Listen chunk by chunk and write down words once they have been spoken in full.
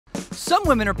some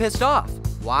women are pissed off.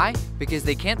 Why? Because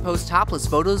they can't post topless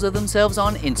photos of themselves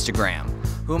on Instagram.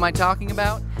 Who am I talking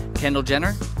about? Kendall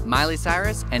Jenner, Miley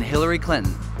Cyrus, and Hillary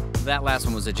Clinton. That last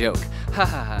one was a joke. Ha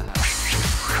ha ha.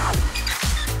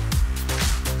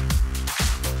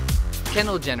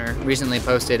 Kendall Jenner recently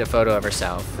posted a photo of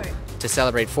herself to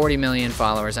celebrate 40 million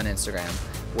followers on Instagram,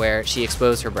 where she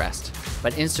exposed her breast.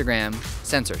 But Instagram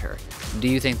censored her. Do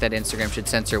you think that Instagram should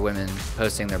censor women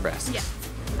posting their breasts? Yeah,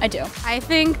 I do. I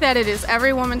think that it is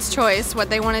every woman's choice what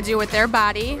they want to do with their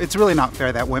body. It's really not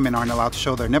fair that women aren't allowed to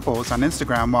show their nipples on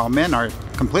Instagram while men are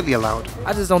completely allowed.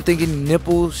 I just don't think any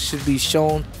nipples should be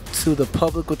shown to the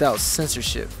public without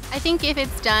censorship. I think if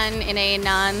it's done in a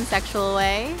non-sexual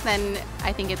way, then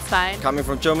I think it's fine. Coming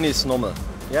from Germany is normal.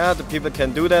 Yeah, the people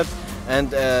can do that.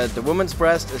 And the woman's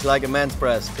breast is like a man's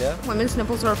breast, yeah? Women's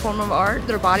nipples are a form of art,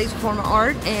 their body's a form of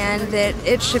art, and that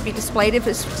it should be displayed if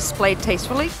it's displayed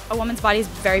tastefully. A woman's body is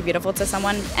very beautiful to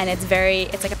someone, and it's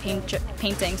like a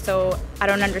painting, so I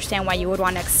don't understand why you would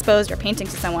want to expose your painting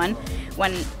to someone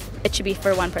when it should be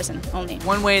for one person only.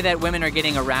 One way that women are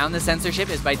getting around the censorship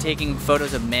is by taking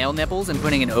photos of male nipples and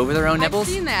putting it over their own nipples.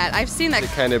 I've seen that. It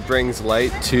kind of brings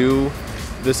light to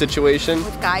the situation.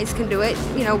 If guys can do it,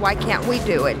 you know, why can't we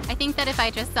do it? I think that if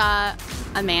I just saw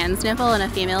a man's nipple and a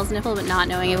female's nipple, but not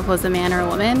knowing if it was a man or a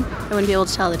woman, I wouldn't be able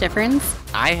to tell the difference.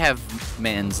 I have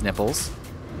men's nipples.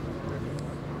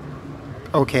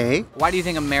 Okay. Why do you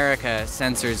think America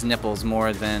censors nipples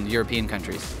more than European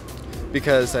countries?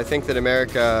 Because I think that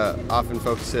America often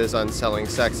focuses on selling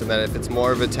sex, and that if it's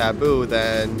more of a taboo,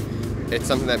 then it's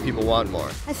something that people want more.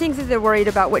 I think that they're worried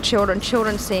about what children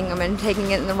seeing them and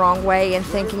taking it in the wrong way and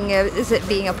thinking, is it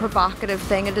being a provocative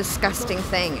thing, a disgusting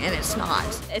thing, and it's not.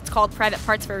 It's called private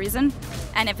parts for a reason,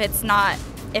 and if it's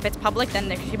public, then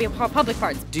there should be public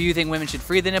parts. Do you think women should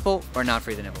free the nipple or not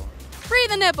free the nipple? Free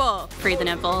the nipple! Free the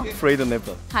nipple. Free the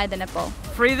nipple. Hide the nipple.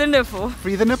 Free the nipple.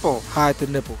 Free the nipple. Hide the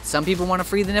nipple. Some people want to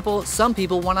free the nipple, some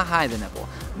people want to hide the nipple.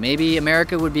 Maybe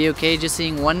America would be okay just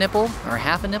seeing one nipple or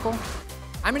half a nipple?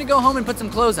 I'm gonna go home and put some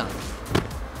clothes on.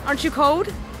 Aren't you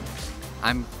cold?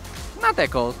 I'm not that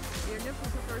cold.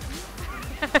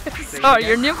 Sorry,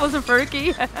 your nipples are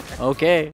perky. Okay.